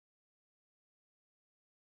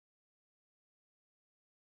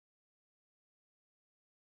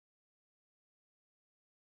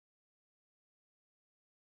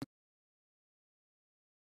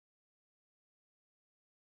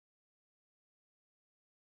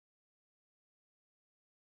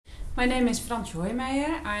My name is Fransje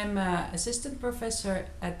Hooimeijer. I'm assistant professor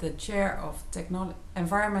at the chair of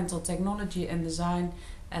environmental technology and design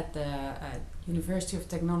at the University of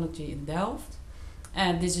Technology in Delft.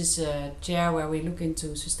 And this is a chair where we look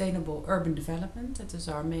into sustainable urban development. That is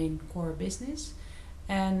our main core business.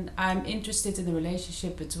 And I'm interested in the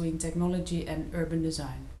relationship between technology and urban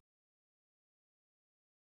design.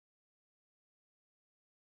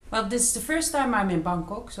 Well, this is the first time I'm in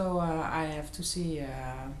Bangkok, so I have to see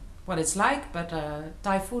what it's like. But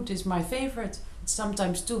Thai food is my favorite. It's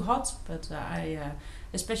sometimes too hot, but I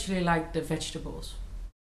especially like the vegetables.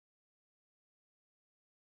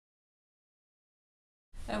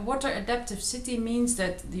 A water adaptive city means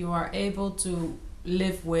that you are able to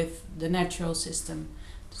live with the natural system.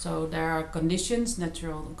 So there are conditions,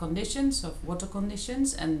 natural conditions of water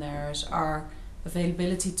conditions, and there's our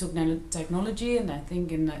availability to technology. And I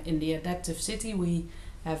think in the adaptive city we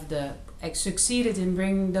have succeeded in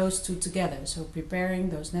bringing those two together. So preparing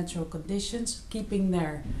those natural conditions, keeping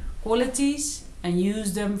their qualities, and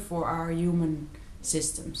use them for our human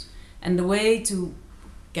systems. And the way to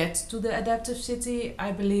get to the adaptive city,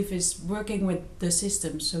 I believe, is working with the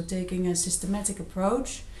systems. So taking a systematic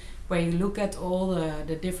approach where you look at all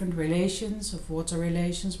the different relations of water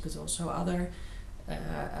relations, but also other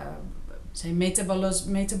say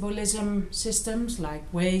metabolism systems like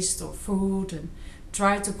waste or food, and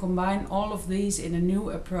try to combine all of these in a new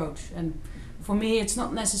approach. And for me, it's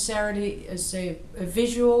not necessarily a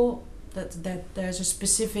visual that there's a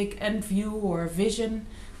specific end view or a vision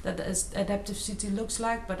that the adaptive city looks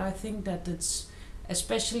like, but I think that it's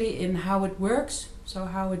especially in how it works, so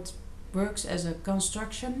how it works as a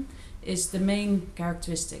construction is the main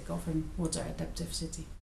characteristic of a water adaptive city.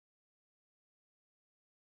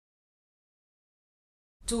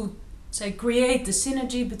 To create the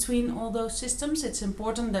synergy between all those systems, it's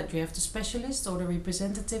important that you have the specialists or the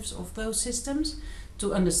representatives of those systems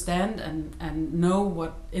to understand and know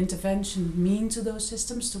what intervention means to those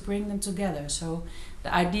systems to bring them together. So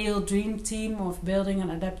the ideal dream team of building an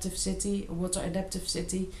adaptive city, a water adaptive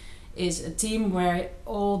city, is a team where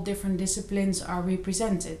all different disciplines are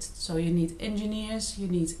represented. So you need engineers, you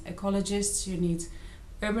need ecologists, you need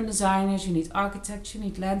urban designers, you need architects, you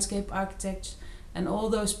need landscape architects, and all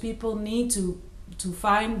those people need to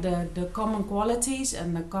find the common qualities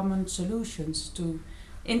and the common solutions to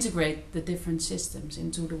integrate the different systems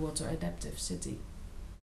into the water adaptive city.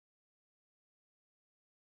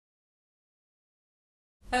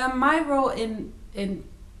 My role in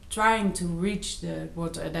trying to reach the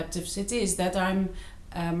water adaptive city is that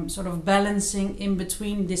I'm sort of balancing in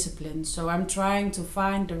between disciplines. So I'm trying to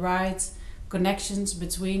find the right connections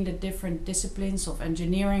between the different disciplines of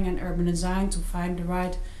engineering and urban design, to find the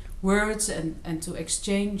right words and to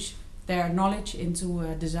exchange their knowledge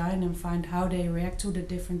into design and find how they react to the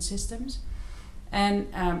different systems. And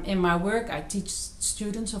in my work I teach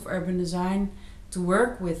students of urban design to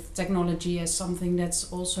work with technology as something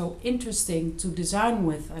that's also interesting to design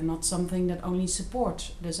with and not something that only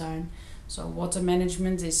supports design. So water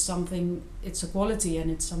management is something, it's a quality, and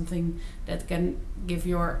it's something that can give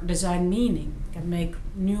your design meaning, can make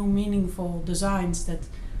new meaningful designs that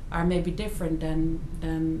are maybe different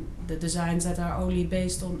than the designs that are only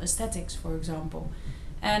based on aesthetics, for example.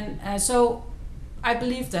 And so I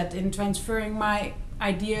believe that in transferring my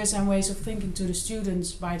ideas and ways of thinking to the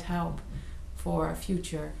students might help for a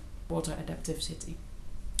future water adaptive city.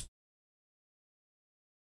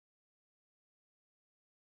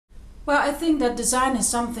 Well, I think that design is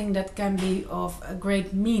something that can be of a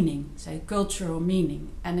great meaning, say cultural meaning,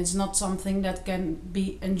 and it's not something that can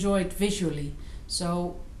be enjoyed visually.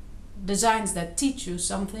 So designs that teach you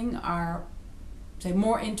something are, say,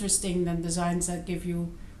 more interesting than designs that give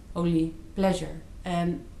you only pleasure.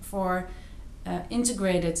 And for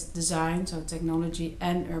integrated design, so technology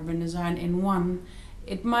and urban design in one,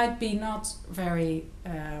 it might be not very.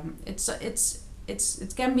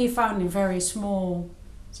 It can be found in very small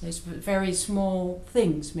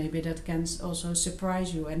things, maybe, that can also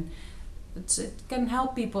surprise you, and it can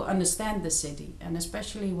help people understand the city. And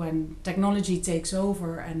especially when technology takes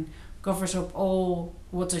over and covers up all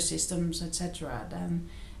water systems, etc., then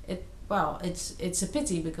it's a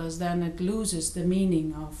pity, because then it loses the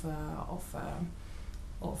meaning of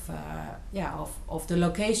the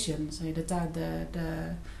location, say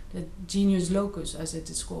the genius locus, as it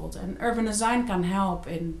is called. And urban design can help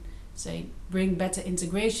in, say, bring better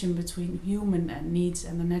integration between human and needs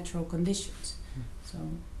and the natural conditions. So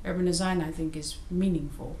urban design, I think, is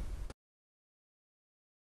meaningful.